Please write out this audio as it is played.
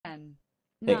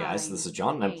Hey guys, this 9, is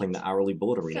John, and I'm playing the 8, Hourly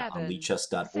Bullet Arena on 7,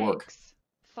 Lichess.org. 6,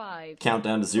 5,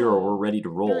 Countdown to 0, we're 4, ready to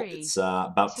roll. 3, It's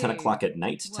about 10 2, o'clock at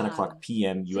night, 10 o'clock 1,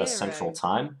 p.m. US Central 0.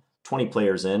 Time. 20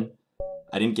 players in.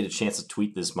 I didn't get a chance to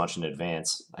tweet this much in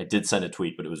advance. I did send a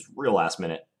tweet, but it was real last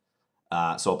minute.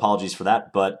 So apologies for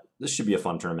that, but this should be a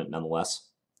fun tournament nonetheless.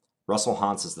 Russell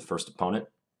Hans is the first opponent.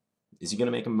 Is he going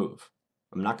to make a move?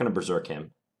 I'm not going to berserk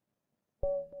him.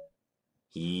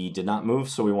 He did not move,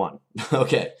 so we won.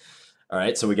 Okay. All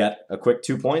right, so we got a quick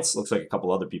 2 points. Looks like a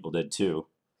couple other people did too.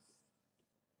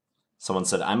 Someone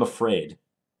said, I'm afraid.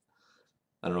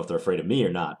 I don't know if they're afraid of me or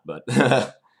not, but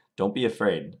don't be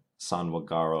afraid, San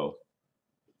Wagaro.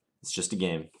 It's just a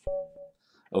game.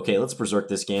 Okay, let's berserk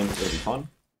this game. It'll be fun.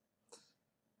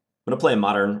 I'm going to play a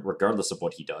modern regardless of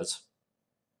what he does.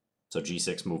 So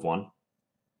g6, move 1.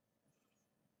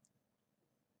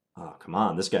 Oh, come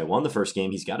on. This guy won the first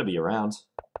game. He's got to be around.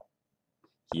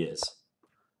 He is.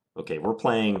 Okay, we're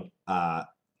playing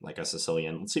like a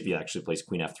Sicilian. Let's see if he actually plays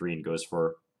queen f3 and goes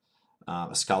for a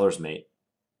scholar's mate.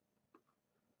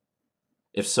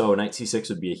 If so, knight c6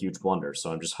 would be a huge blunder, so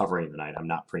I'm just hovering the knight. I'm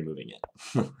not pre-moving it.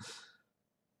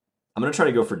 I'm going to try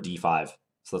to go for d5,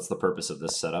 so that's the purpose of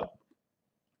this setup.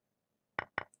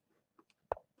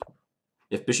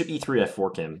 If bishop e3, I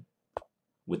fork him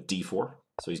with d4,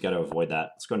 so he's got to avoid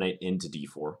that. Let's go knight into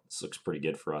d4. This looks pretty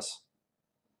good for us.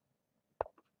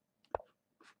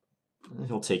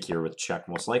 He'll take here with check,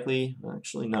 most likely.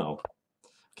 Actually, no.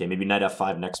 Okay, maybe knight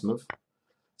f5 next move.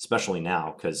 Especially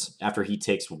now, because after he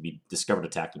takes, we'll be discovered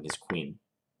attacking his queen.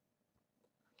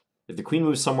 If the queen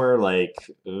moves somewhere like...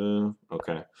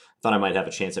 okay. Thought I might have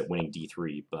a chance at winning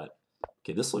d3, but...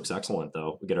 Okay, this looks excellent,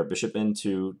 though. We get our bishop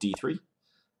into d3.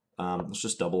 Let's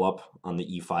just double up on the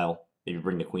e file. Maybe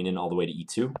bring the queen in all the way to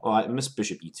e2. Oh, I missed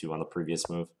bishop e2 on the previous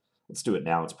move. Let's do it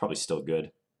now. It's probably still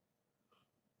good.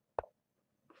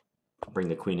 Bring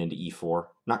the queen into e4.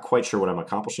 Not quite sure what I'm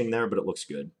accomplishing there, but it looks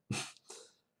good.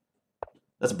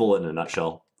 That's a bullet in a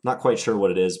nutshell. Not quite sure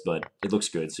what it is, but it looks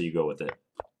good, so you go with it.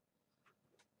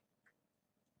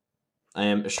 I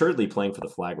am assuredly playing for the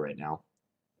flag right now,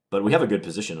 but we have a good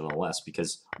position nonetheless,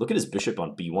 because look at his bishop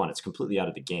on b1. It's completely out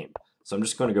of the game. So I'm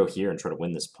just going to go here and try to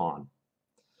win this pawn.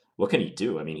 What can he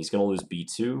do? I mean, he's going to lose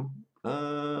b2.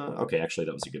 Okay, actually,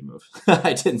 that was a good move.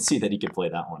 I didn't see that he could play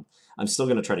that one. I'm still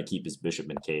going to try to keep his bishop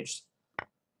encaged.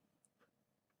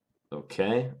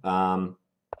 Okay.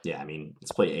 Yeah, I mean,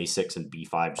 let's play a6 and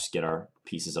b5, just get our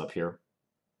pieces up here.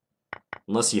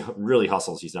 Unless he really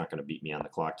hustles, he's not going to beat me on the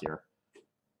clock here.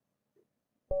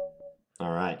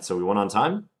 All right, so we won on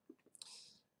time.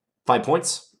 5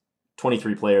 points.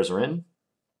 23 players are in.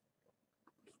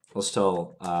 Let's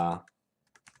tell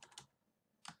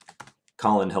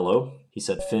Colin hello. He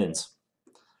said Finns.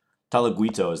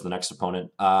 Talaguito is the next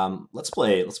opponent. Let's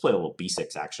play a little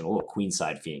b6 action, a little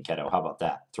queenside fianchetto. How about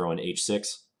that? Throw in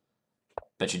h6.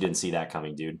 Bet you didn't see that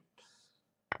coming, dude.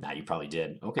 Nah, you probably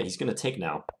did. Okay, he's going to take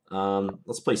now.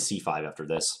 Let's play c5 after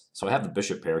this. So I have the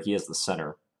bishop pair. He has the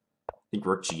center. I think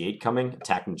rook g8 coming.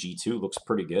 Attacking g2 looks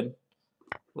pretty good.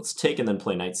 Let's take and then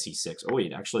play knight c6. Oh,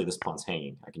 wait, actually, this pawn's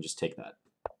hanging. I can just take that.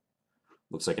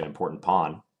 Looks like an important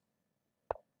pawn.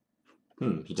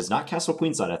 He does not castle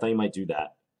queenside. I thought he might do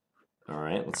that. All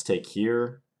right, let's take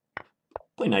here.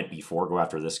 Play knight b4. Go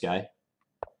after this guy.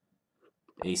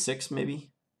 a6,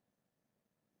 maybe?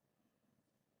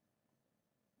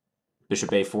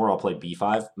 Bishop a4, I'll play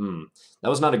b5. That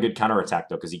was not a good counterattack,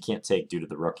 though, because he can't take due to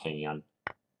the rook hanging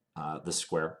on this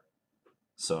square.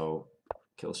 So,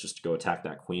 okay, let's just go attack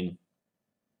that queen.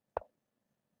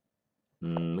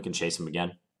 We can chase him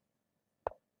again.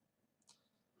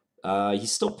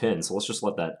 He's still pinned, so let's just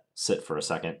let that sit for a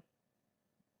second.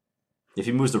 If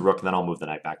he moves the rook, then I'll move the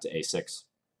knight back to a6.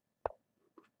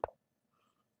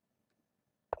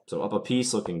 So up a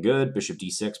piece, looking good. Bishop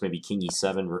d6, maybe king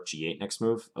e7, rook g8 next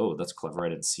move. Oh, that's clever. I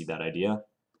didn't see that idea.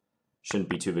 Shouldn't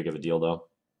be too big of a deal, though.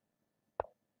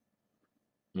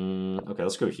 Okay,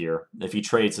 let's go here. If he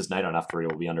trades, his knight on f3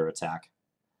 will be under attack.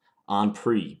 On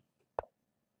pre.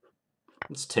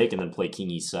 Let's take and then play king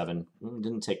e7.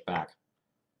 Didn't take back.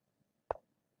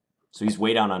 So he's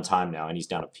way down on time now, and he's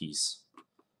down a piece.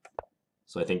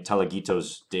 So I think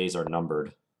Talagito's days are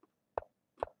numbered.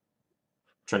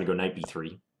 Trying to go knight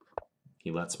b3.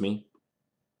 He lets me.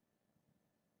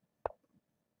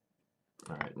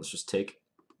 All right, let's just take.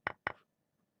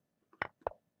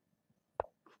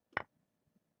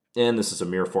 And this is a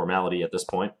mere formality at this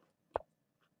point.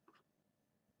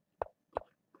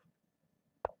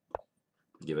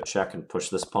 Give a check and push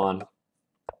this pawn.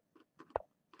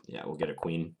 Yeah, we'll get a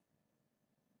queen.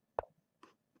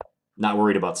 Not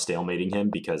worried about stalemating him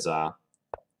because,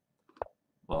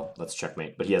 well, that's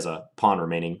checkmate. But he has a pawn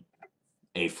remaining,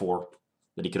 a4,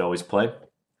 that he could always play.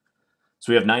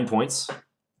 So we have 9 points.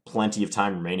 Plenty of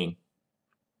time remaining.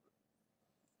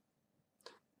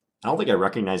 I don't think I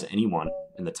recognize anyone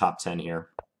in the top 10 here.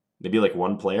 Maybe like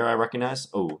one player I recognize.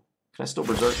 Oh, can I still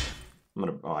berserk?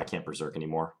 Oh, I can't berserk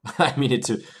anymore. I needed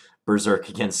to berserk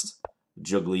against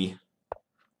Jugli,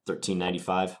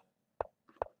 1395.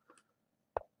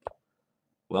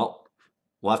 Well,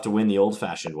 we'll have to win the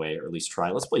old-fashioned way, or at least try.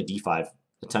 Let's play d5.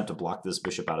 Attempt to block this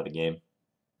bishop out of the game.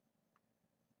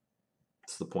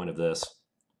 What's the point of this?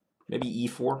 Maybe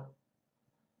e4.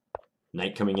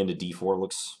 Knight coming into d4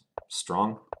 looks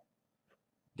strong.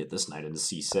 Get this knight into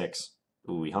c6.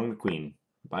 Ooh, he hung the queen.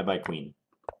 Bye-bye, queen.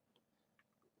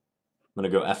 I'm going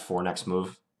to go f4 next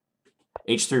move.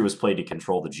 h3 was played to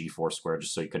control the g4 square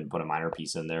just so you couldn't put a minor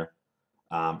piece in there.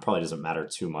 Probably doesn't matter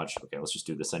too much. Okay, let's just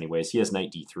do this anyways. He has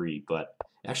knight d3, but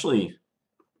actually,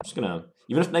 I'm just going to...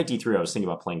 Even if knight d3, I was thinking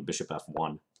about playing bishop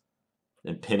f1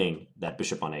 and pinning that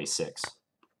bishop on a6.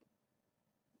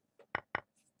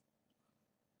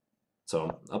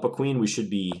 So, up a queen, we should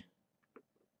be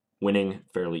winning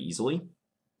fairly easily.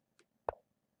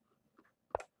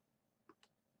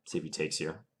 See if he takes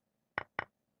here.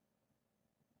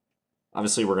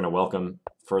 Obviously, we're going to welcome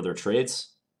further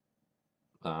trades.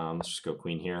 Let's just go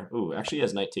queen here. Ooh, actually he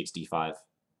has knight takes d5.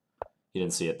 He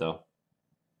didn't see it, though.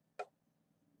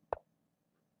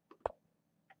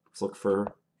 Let's look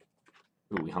for...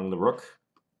 Ooh, we hung the rook.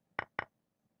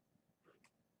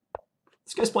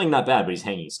 This guy's playing not bad, but he's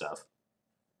hanging stuff.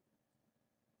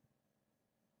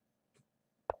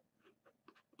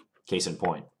 Case in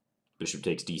point. Bishop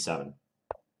takes d7.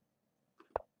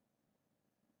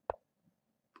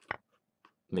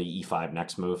 Maybe e5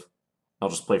 next move. I'll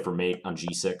just play for mate on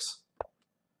g6.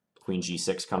 Queen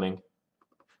g6 coming.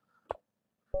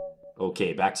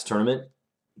 Okay, back to tournament.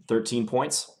 13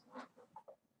 points.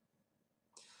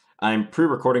 I'm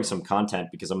pre-recording some content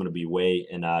because I'm going to be away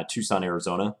in Tucson,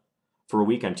 Arizona for a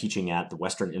week. I'm teaching at the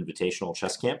Western Invitational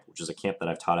Chess Camp, which is a camp that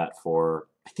I've taught at for,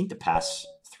 I think, the past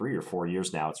 3 or 4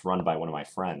 years now. It's run by one of my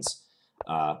friends,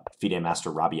 FIDE Master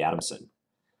Robbie Adamson.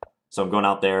 So I'm going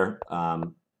out there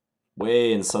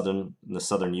way in the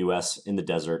southern U.S., in the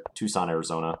desert, Tucson,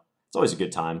 Arizona. It's always a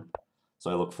good time, so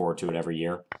I look forward to it every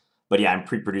year. But yeah, I'm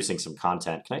pre-producing some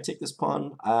content. Can I take this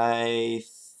pawn? I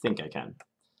think I can.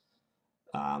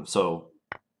 So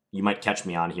you might catch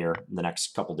me on here in the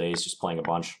next couple days just playing a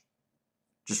bunch.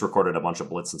 Just recorded a bunch of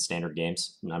Blitz and Standard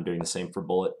games, and I'm doing the same for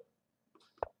Bullet.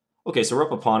 Okay, so we're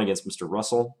up a pawn against Mr.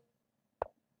 Russell.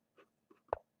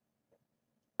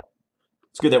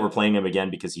 It's good that we're playing him again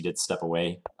because he did step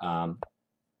away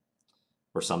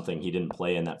or something. He didn't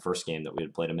play in that first game that we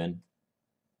had played him in.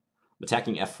 I'm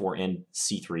attacking f4 and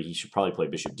c3. He should probably play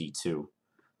bishop d2.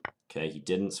 Okay, he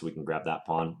didn't, so we can grab that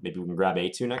pawn. Maybe we can grab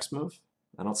a2 next move?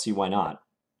 I don't see why not.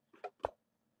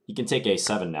 He can take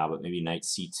a7 now, but maybe knight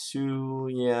c2.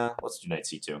 Yeah, let's do knight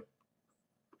c2. Let's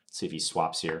see if he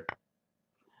swaps here.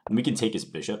 And we can take his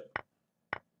bishop.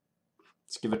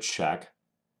 Let's give a check.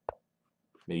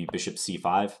 Maybe bishop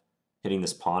c5, hitting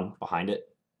this pawn behind it.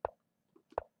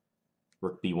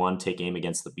 Rook b1, take aim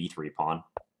against the b3 pawn.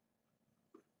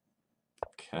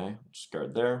 Okay, just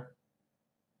guard there.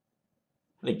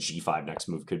 I think g5 next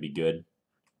move could be good.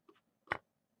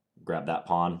 Grab that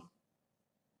pawn.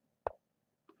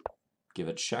 Give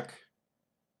it a check.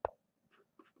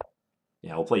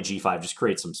 Yeah, we'll play g5, just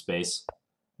create some space.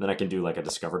 Then I can do like a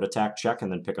discovered attack check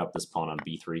and then pick up this pawn on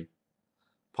b3.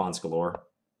 Pawns galore.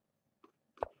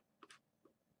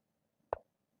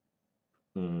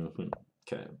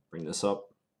 Okay, bring this up.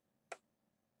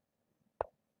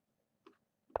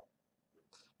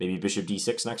 Maybe bishop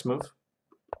d6 next move.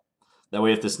 That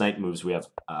way if this knight moves, we have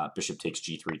bishop takes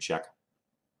g3 check.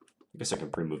 I guess I can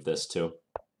pre-move this too.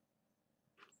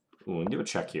 Ooh, we can give a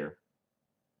check here.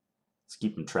 Let's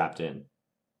keep him trapped in.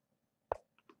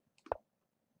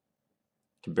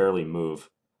 Can barely move.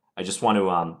 I just want to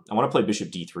I want to play bishop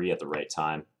d3 at the right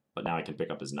time, but now I can pick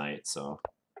up his knight, so.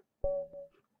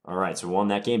 All right, so we won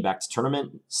that game. Back to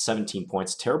tournament. 17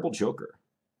 points. Terrible joker.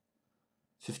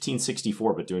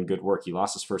 1564, but doing good work. He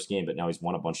lost his first game, but now he's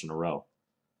won a bunch in a row.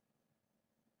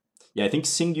 Yeah, I think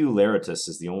Singularitas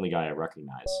is the only guy I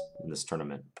recognize in this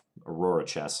tournament. Aurora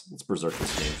Chess. Let's berserk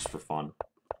this game just for fun.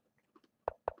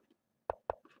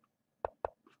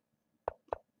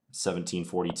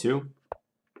 1742.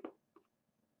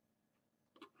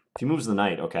 If he moves the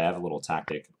knight, okay, I have a little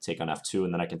tactic. Take on f2,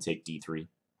 and then I can take d3.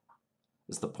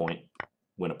 Is the point.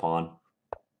 Win a pawn.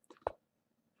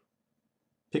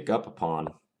 Pick up a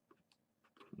pawn.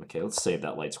 Okay, let's save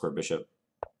that light square bishop.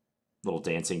 Little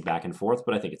dancing back and forth,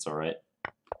 but I think it's all right.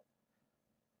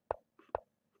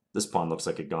 This pawn looks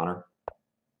like a goner.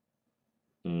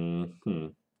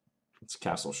 It's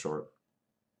castle short.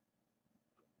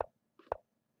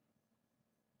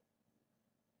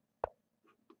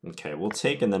 Okay, we'll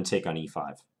take and then take on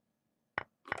e5.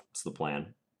 That's the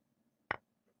plan.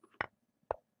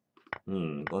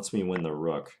 Lets me win the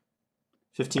rook.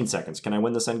 15 seconds. Can I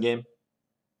win this endgame?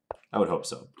 I would hope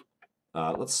so.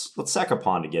 Let's sack a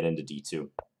pawn to get into d2.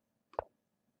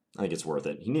 I think it's worth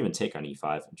it. He didn't even take on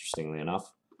e5, interestingly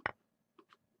enough.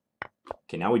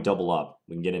 Okay, now we double up.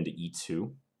 We can get into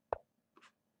e2.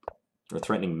 We're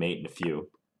threatening mate in a few.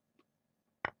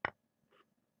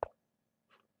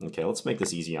 Okay, let's make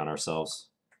this easy on ourselves.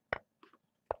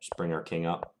 Just bring our king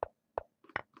up.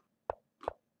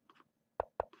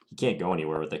 He can't go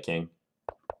anywhere with the king.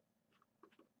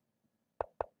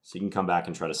 So you can come back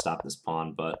and try to stop this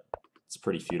pawn, but it's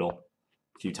pretty futile.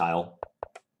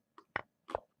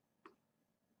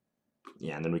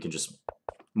 Yeah, and then we can just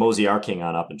mosey our king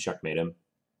on up and checkmate him.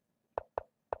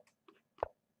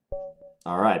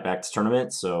 All right, back to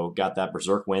tournament. So got that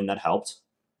berserk win. That helped.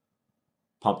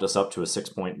 Pumped us up to a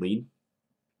 6-point lead.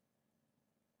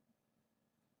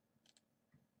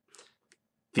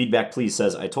 Feedback Please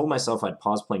says, I told myself I'd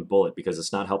pause playing bullet because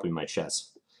it's not helping my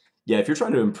chess. Yeah, if you're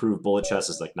trying to improve, bullet chess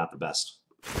is like not the best.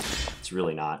 It's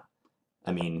really not.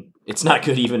 I mean, it's not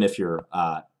good even if you're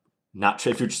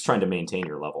if you're just trying to maintain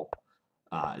your level.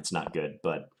 It's not good,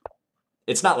 but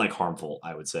it's not like harmful,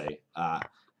 I would say.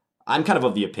 I'm kind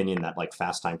of the opinion that like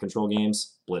fast time control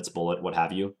games, blitz, bullet, what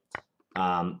have you,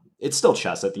 it's still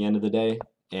chess at the end of the day.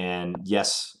 And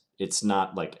yes, it's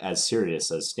not like as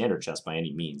serious as standard chess by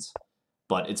any means,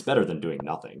 but it's better than doing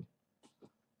nothing.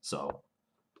 So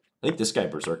I think this guy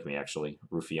berserked me, actually.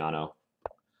 Rufiano.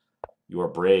 You are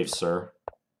brave, sir.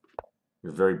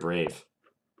 You're very brave.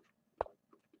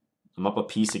 I'm up a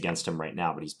piece against him right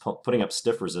now, but he's putting up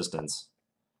stiff resistance.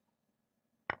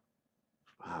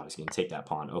 Wow, he's going to take that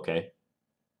pawn. Okay.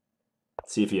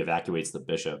 Let's see if he evacuates the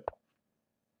bishop.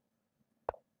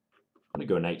 I'm going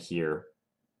to go knight here.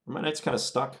 My knight's kind of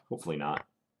stuck. Hopefully not.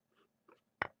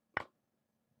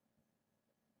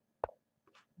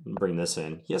 Bring this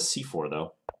in. He has c4,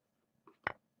 though.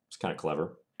 It's kind of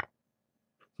clever.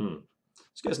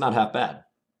 This guy's not half bad.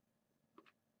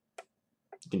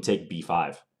 You can take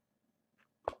b5.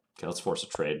 Okay, let's force a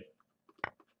trade.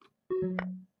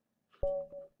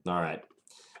 All right.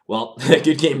 Well,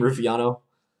 good game, Rufiano.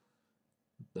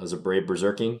 That was a brave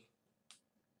berserking.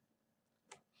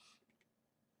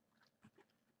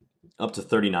 Up to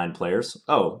 39 players.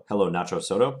 Oh, hello, Nacho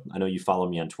Soto. I know you follow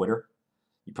me on Twitter.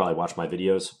 You probably watch my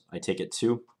videos. I take it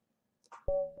too.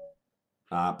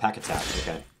 Pack attack.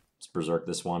 Okay. Let's berserk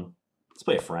this one. Let's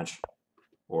play a French.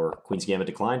 Or Queen's Gambit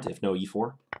declined, if no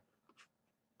e4.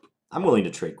 I'm willing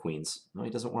to trade queens. No, he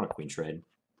doesn't want a queen trade.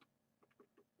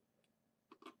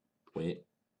 Wait.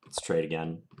 Let's trade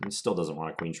again. He still doesn't want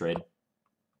a queen trade.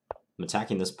 I'm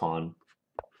attacking this pawn.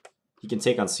 He can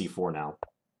take on c4 now.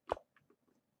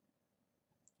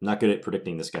 I'm not good at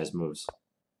predicting this guy's moves.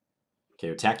 Okay,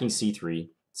 attacking c3.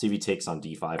 See if he takes on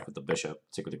d5 with the bishop.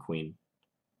 Take with the queen.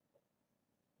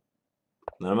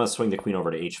 And then I'm going to swing the queen over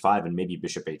to h5 and maybe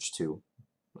bishop h2.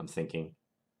 I'm thinking.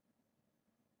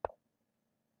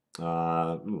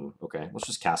 Okay, let's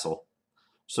just castle.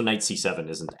 So knight c7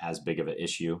 isn't as big of an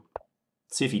issue.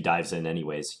 Let's see if he dives in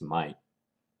anyways. He might.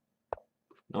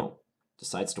 No.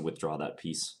 Decides to withdraw that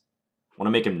piece. I want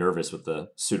to make him nervous with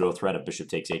the pseudo threat of bishop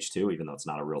takes h2, even though it's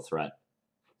not a real threat.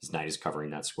 His knight is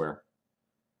covering that square.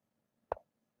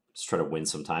 Just try to win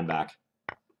some time back.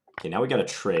 Okay, now we got a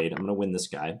trade. I'm going to win this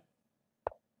guy.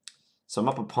 So I'm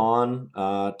up a pawn.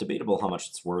 Debatable how much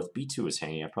it's worth. b2 is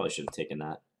hanging. I probably should have taken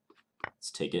that.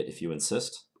 Let's take it if you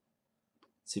insist.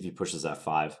 Let's see if he pushes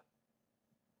f5.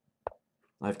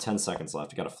 I have 10 seconds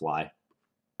left. I got to fly.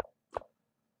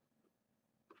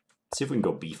 Let's see if we can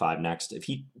go b5 next. If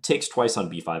he takes twice on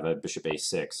b5, I have bishop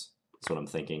a6. That's what I'm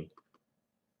thinking.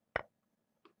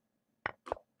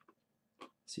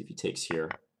 See if he takes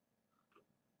here.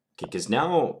 Okay, because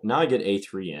now I get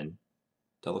a3 in.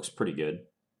 That looks pretty good.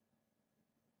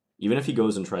 Even if he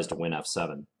goes and tries to win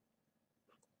f7.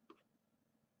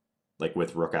 Like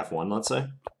with rook f1, let's say.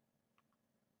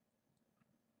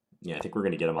 Yeah, I think we're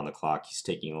going to get him on the clock. He's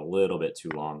taking a little bit too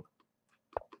long.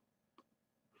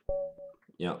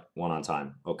 Yeah, one on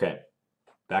time. Okay,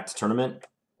 back to tournament.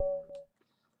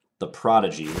 The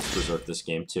Prodigy. Let's berserk this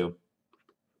game too.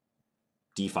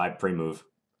 d5 pre-move.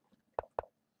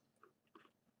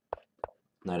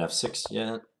 Knight f6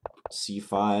 yet.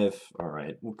 c5. All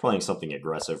right, we're playing something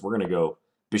aggressive. We're going to go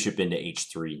bishop into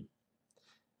h3.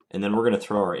 And then we're going to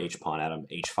throw our h-pawn at him.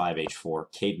 h5,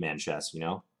 h4. Caveman chess, you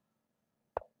know?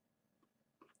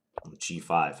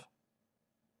 G5.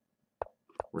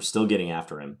 We're still getting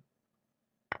after him.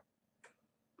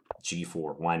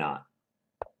 G4. Why not?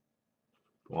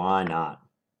 Why not?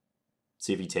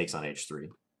 See if he takes on H3.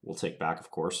 We'll take back, of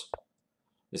course.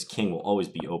 This king will always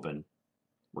be open.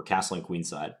 We're castling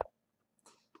queenside.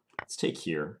 Let's take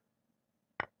here.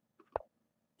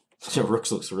 The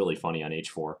rooks looks really funny on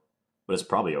H4, but it's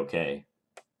probably okay.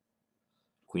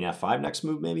 Queen F5 next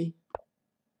move, maybe?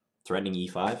 Threatening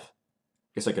E5?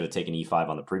 Guess I could have taken E5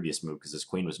 on the previous move because his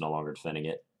queen was no longer defending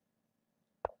it.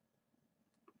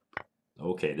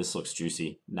 Okay, this looks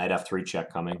juicy. Knight F3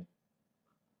 check coming.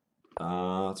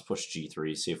 Let's push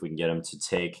G3, see if we can get him to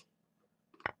take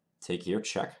here,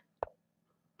 check.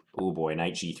 Oh boy,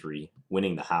 Knight G3,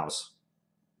 winning the house.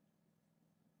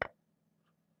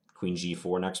 Queen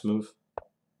G4 next move.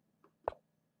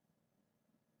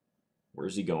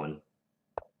 Where's he going?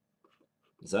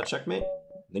 Is that checkmate?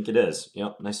 I think it is.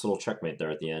 Yep, nice little checkmate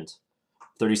there at the end.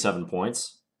 37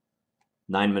 points.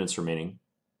 9 minutes remaining.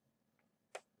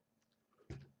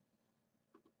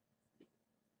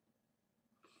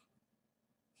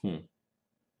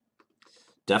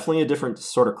 Definitely a different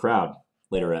sort of crowd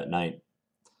later at night.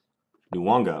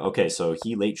 Nuwanga. Okay, so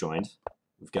he late joined.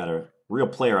 We've got a real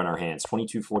player on our hands.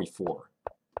 2244.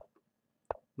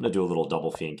 I'm going to do a little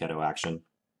double fianchetto action.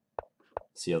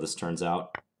 See how this turns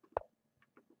out.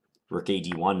 Rook A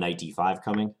D1, Knight D5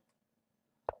 coming.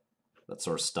 That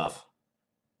sort of stuff.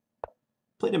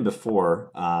 Played him before.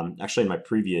 Actually, in my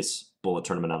previous bullet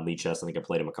tournament on Lichess, I think I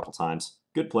played him a couple times.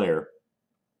 Good player.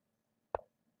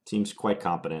 Seems quite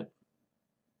competent.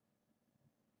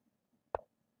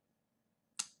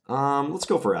 Let's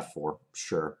go for F4,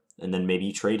 sure. And then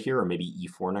maybe trade here, or maybe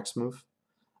E4 next move.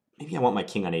 Maybe I want my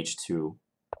king on H2.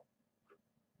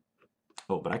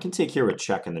 Oh, but I can take here with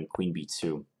check and then Queen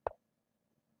B2.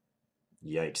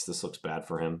 Yikes, this looks bad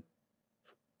for him.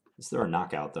 Is there a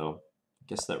knockout, though? I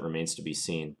guess that remains to be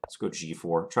seen. Let's go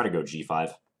G4. Try to go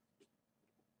G5.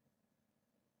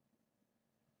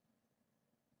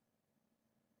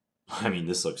 I mean,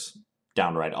 this looks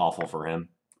downright awful for him.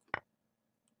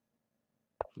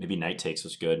 Maybe knight takes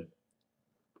was good.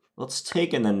 Let's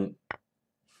take and then...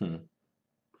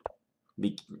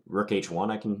 Rook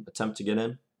H1 I can attempt to get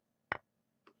in.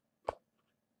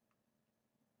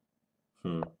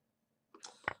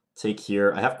 Take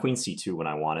here. I have Queen C2 when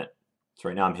I want it. So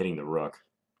right now I'm hitting the rook.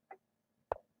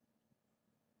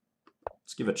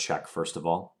 Let's give a check first of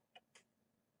all.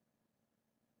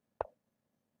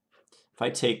 If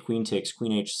I take Queen takes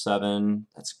Queen H7,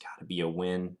 that's got to be a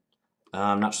win.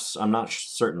 I'm not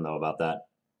certain though about that.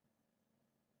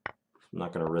 I'm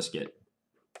not going to risk it.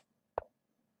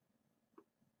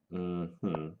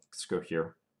 Let's go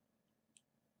here.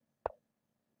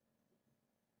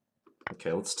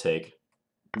 Okay, let's take.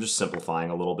 I'm just simplifying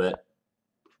a little bit.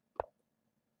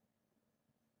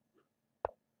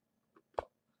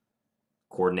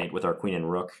 Coordinate with our queen and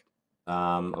rook.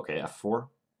 Okay, F4.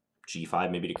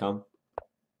 G5 maybe to come.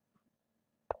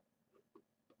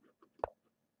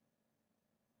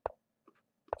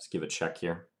 Let's give a check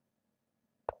here.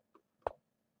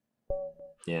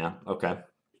 Yeah, okay.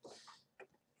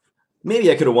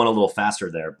 Maybe I could have won a little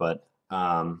faster there, but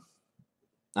I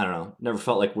don't know. Never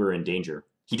felt like we were in danger.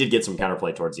 He did get some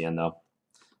counterplay towards the end, though.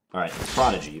 All right,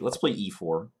 Prodigy. Let's play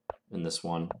E4 in this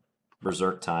one.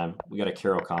 Berserk time. We got a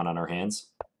Caro-Kann on our hands.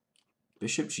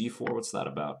 Bishop G4, what's that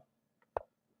about?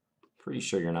 Pretty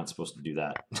sure you're not supposed to do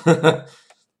that. I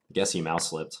guess he mouse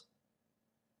slipped.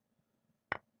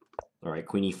 All right,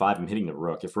 Queen E5, I'm hitting the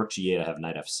rook. If Rook G8, I have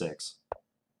Knight F6.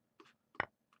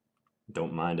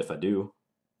 Don't mind if I do.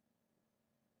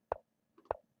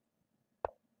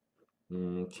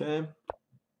 Okay.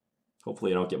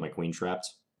 Hopefully I don't get my queen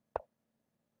trapped.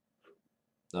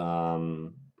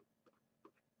 Okay,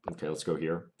 let's go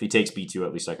here. If he takes B2,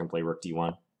 at least I can play Rook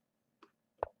D1.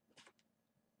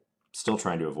 Still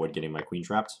trying to avoid getting my queen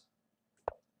trapped.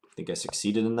 I think I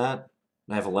succeeded in that.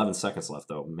 I have 11 seconds left,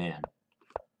 though. Man.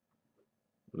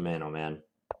 Man, oh man.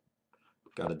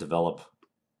 Got to develop.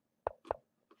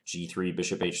 G3,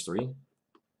 Bishop H3.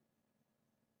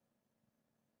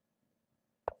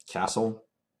 Castle.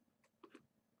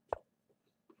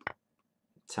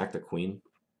 Attack the queen.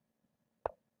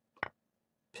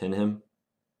 Pin him.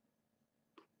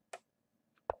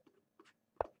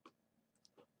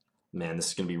 Man, this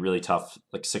is going to be really tough.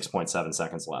 Like 6.7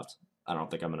 seconds left. I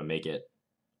don't think I'm going to make it.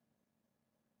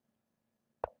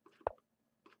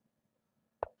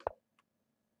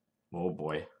 Oh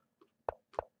boy.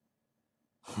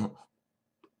 Let's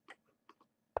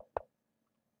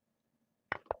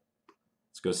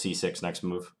go C6 next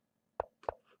move.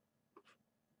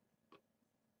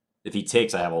 If he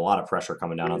takes, I have a lot of pressure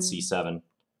coming down on c7.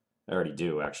 I already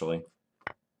do, actually.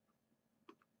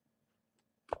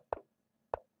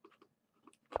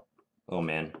 Oh,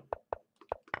 man.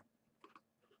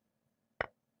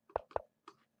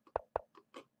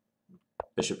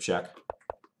 Bishop check.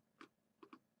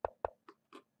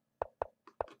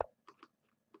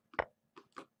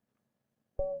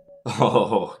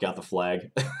 Oh, got the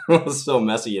flag. It was so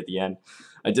messy at the end.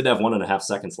 I did have 1.5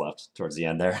 seconds left towards the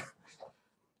end there.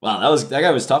 Wow, that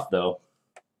guy was tough though.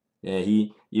 Yeah,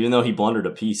 even though he blundered a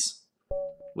piece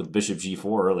with bishop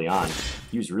g4 early on,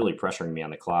 he was really pressuring me on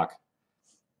the clock.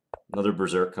 Another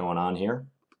berserk going on here.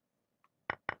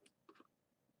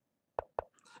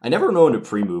 I never know when to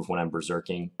pre-move when I'm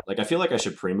berserking. Like, I feel like I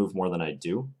should pre-move more than I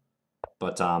do.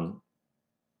 But, I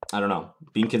don't know.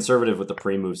 Being conservative with the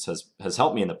pre-moves has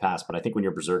helped me in the past, but I think when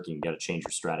you're berserking, you got to change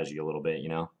your strategy a little bit, you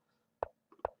know?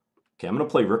 Okay, I'm going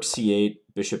to play rook c8,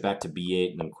 bishop back to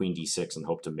b8, and then queen d6 and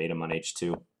hope to mate him on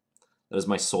h2. That is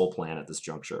my sole plan at this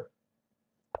juncture.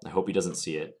 I hope he doesn't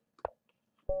see it.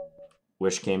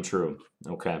 Wish came true.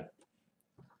 Okay.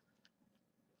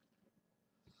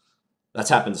 That's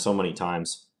happened so many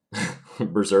times.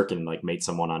 Berserk and like mate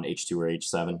someone on h2 or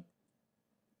h7.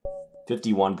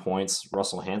 51 points.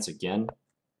 Russell Hantz again.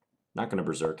 Not going to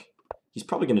berserk. He's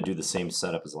probably going to do the same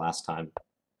setup as last time.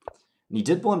 And he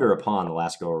did blunder a pawn the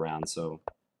last go-around, so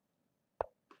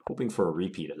hoping for a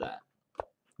repeat of that.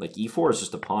 Like, e4 is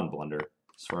just a pawn blunder,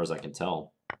 as far as I can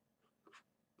tell.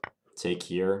 Take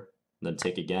here, then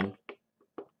take again.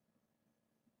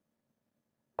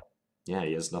 Yeah,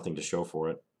 he has nothing to show for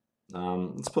it.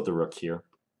 Let's put the rook here.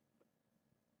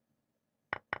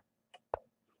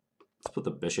 Let's put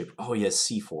the bishop. Oh, he has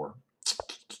c4.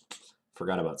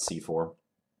 Forgot about c4.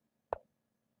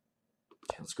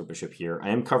 Okay, let's go bishop here. I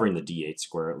am covering the d8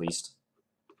 square at least.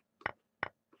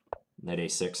 Knight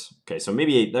a6. Okay, so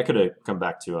maybe that could have come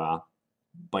back to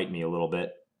bite me a little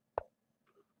bit.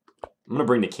 I'm going to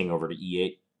bring the king over to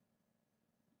e8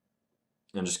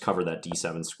 and just cover that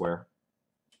d7 square.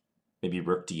 Maybe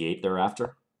rook d8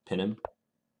 thereafter. Pin him.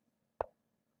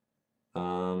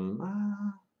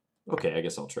 Okay, I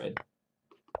guess I'll trade.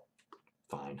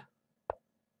 Fine.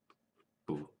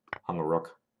 Ooh, hung a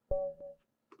rook.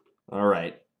 All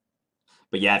right.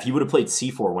 But yeah, if he would have played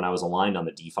c4 when I was aligned on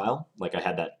the d file, like I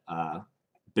had that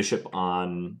bishop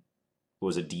on, what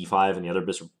was it, d5, and the other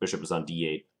bishop was on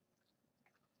d8.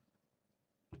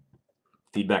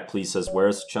 Feedback, please, says,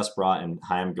 where's Chessbra and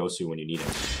Hayam Gosu when you need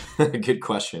him? Good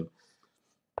question.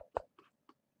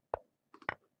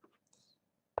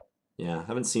 Yeah, I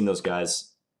haven't seen those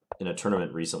guys in a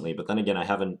tournament recently, but then again, I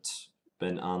haven't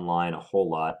been online a whole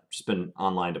lot. Just been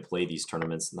online to play these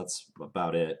tournaments, and that's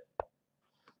about it.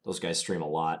 Those guys stream a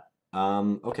lot.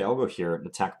 Okay, I'll go here and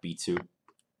attack b2.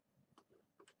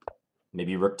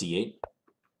 Maybe rook d8.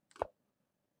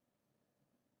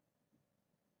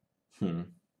 He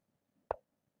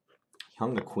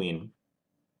hung the queen.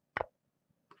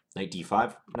 Knight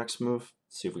d5, next move.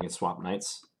 See if we can swap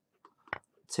knights.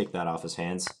 Take that off his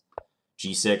hands.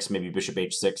 g6, maybe bishop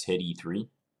h6, hit e3.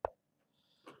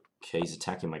 Okay, he's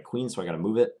attacking my queen, so I gotta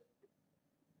move it.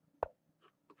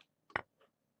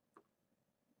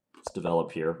 Let's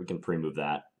develop here. We can pre-move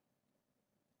that.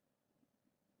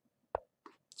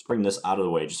 Let's bring this out of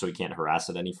the way just so he can't harass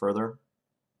it any further.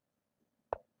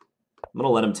 I'm gonna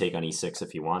let him take on e6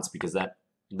 if he wants, because that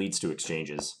leads to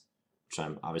exchanges, which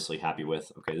I'm obviously happy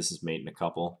with. Okay, this is mate in a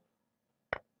couple.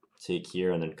 Take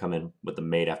here and then come in with the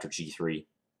mate after g3.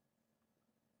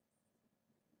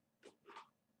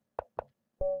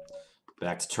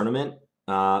 Back to tournament.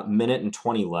 Minute and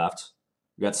 20 left.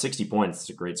 We got 60 points. It's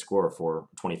a great score for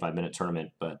a 25-minute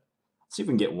tournament, but let's see if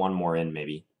we can get one more in,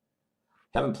 maybe.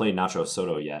 Haven't played Nacho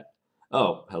Soto yet.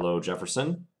 Oh, hello,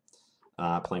 Jefferson.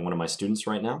 Playing one of my students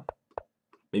right now.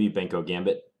 Maybe Benko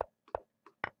Gambit.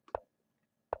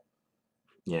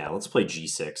 Yeah, let's play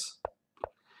g6.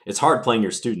 It's hard playing your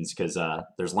students because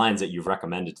there's lines that you've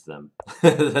recommended to them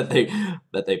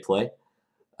that they play.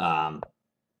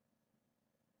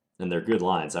 And they're good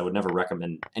lines. I would never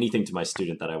recommend anything to my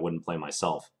student that I wouldn't play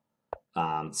myself.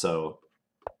 So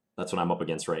that's what I'm up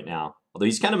against right now. Although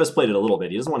he's kind of misplayed it a little bit.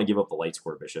 He doesn't want to give up the light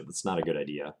square bishop. That's not a good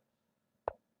idea.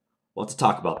 We'll have to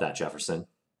talk about that, Jefferson.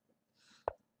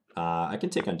 I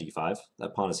can take on d5.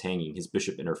 That pawn is hanging. His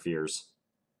bishop interferes.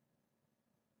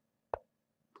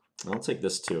 I'll take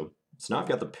this too. So now I've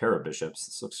got the pair of bishops.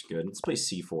 This looks good. Let's play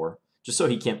c4. Just so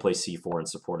he can't play c4 and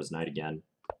support his knight again.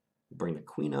 Bring the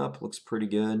queen up. Looks pretty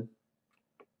good.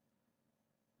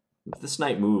 If this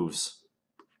knight moves,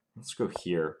 let's go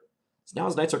here. So now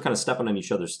his knights are kind of stepping on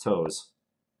each other's toes.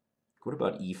 What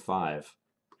about e5?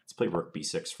 Let's play rook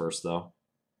b6 first, though.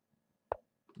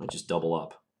 I just double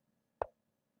up.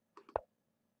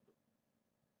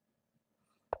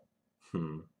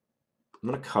 I'm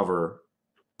going to cover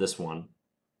this one.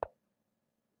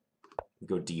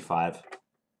 Go d5. These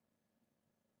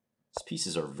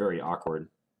pieces are very awkward.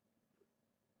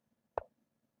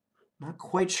 Not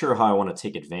quite sure how I want to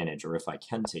take advantage, or if I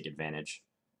can take advantage.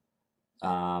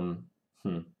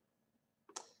 Okay,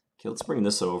 let's bring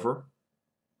this over.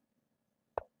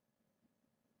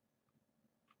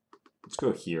 Let's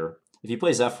go here. If he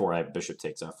plays f4, I have bishop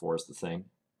takes f4 is the thing.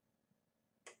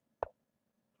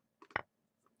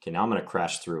 Okay, now I'm going to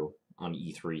crash through on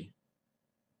e3.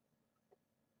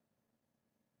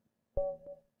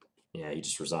 Yeah, he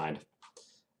just resigned.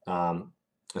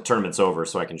 The tournament's over,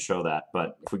 so I can show that.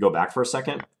 But if we go back for a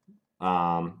second,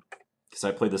 because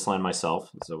I played this line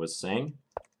myself, as I was saying.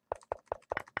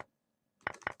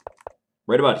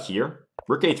 Right about here,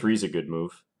 rook a3 is a good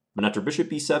move. But after bishop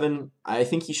b7, I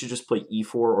think he should just play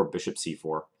e4 or bishop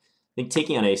c4. I think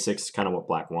taking on a6 is kind of what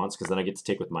black wants, because then I get to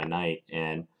take with my knight.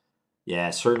 And yeah,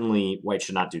 certainly white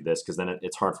should not do this, because then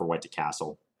it's hard for white to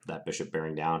castle that bishop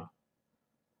bearing down.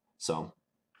 So,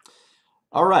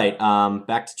 all right,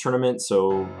 back to tournament.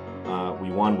 So we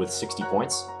won with 60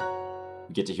 points.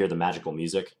 We get to hear the magical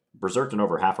music. Berserked in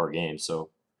over half our game, so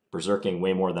berserking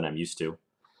way more than I'm used to.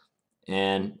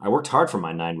 And I worked hard for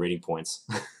my 9 rating points.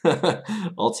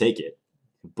 I'll take it.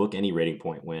 Book any rating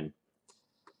point win.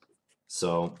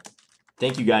 So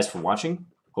thank you guys for watching.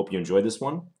 Hope you enjoyed this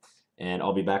one. And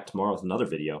I'll be back tomorrow with another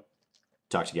video.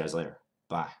 Talk to you guys later.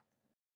 Bye.